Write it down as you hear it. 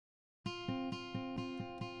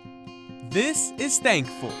This is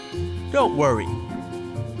thankful. Don't worry.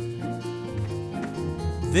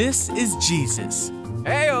 This is Jesus.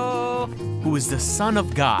 Hey-o! Who is the Son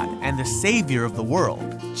of God and the Savior of the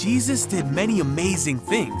world. Jesus did many amazing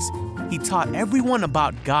things. He taught everyone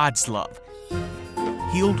about God's love,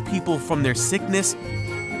 healed people from their sickness,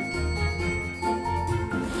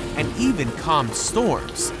 and even calmed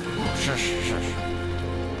storms.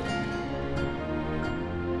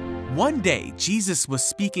 One day, Jesus was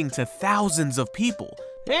speaking to thousands of people.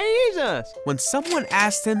 Hey, Jesus! When someone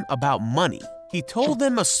asked him about money, he told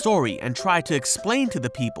them a story and tried to explain to the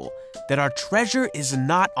people that our treasure is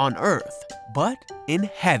not on earth, but in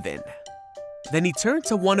heaven. Then he turned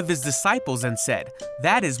to one of his disciples and said,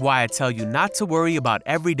 "That is why I tell you not to worry about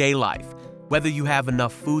everyday life, whether you have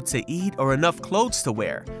enough food to eat or enough clothes to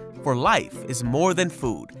wear. For life is more than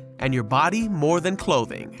food, and your body more than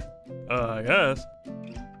clothing." I guess.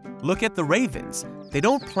 Look at the ravens. They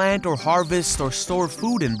don't plant or harvest or store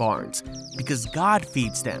food in barns because God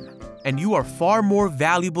feeds them. And you are far more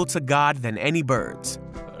valuable to God than any birds.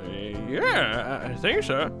 Yeah, I think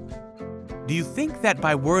so. Do you think that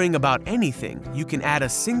by worrying about anything, you can add a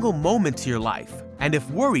single moment to your life? And if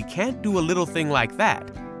worry can't do a little thing like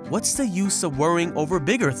that, what's the use of worrying over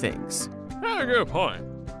bigger things? That's a good point.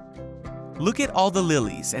 Look at all the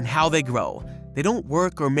lilies and how they grow. They don't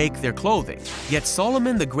work or make their clothing. Yet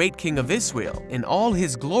Solomon, the great king of Israel, in all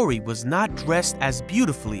his glory was not dressed as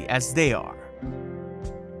beautifully as they are.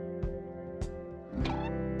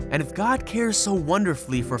 And if God cares so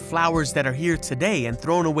wonderfully for flowers that are here today and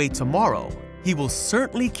thrown away tomorrow, He will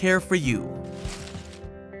certainly care for you.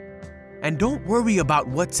 And don't worry about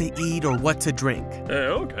what to eat or what to drink.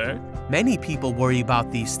 Okay. Many people worry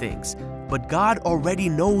about these things, but God already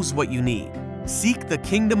knows what you need. Seek the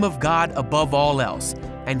kingdom of God above all else,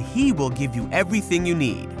 and He will give you everything you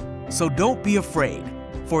need. So don't be afraid,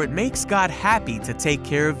 for it makes God happy to take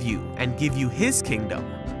care of you and give you His kingdom.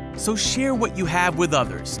 So share what you have with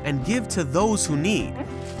others and give to those who need.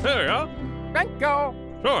 There you go. Thank you.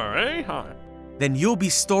 Sorry, hi. Then you'll be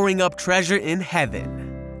storing up treasure in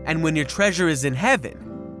heaven. And when your treasure is in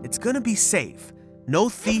heaven, it's gonna be safe. No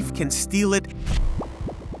thief can steal it,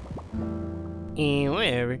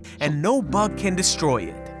 Whatever. and no bug can destroy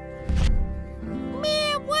it.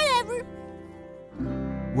 Man, whatever.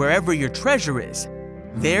 Wherever your treasure is,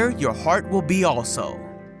 there your heart will be also.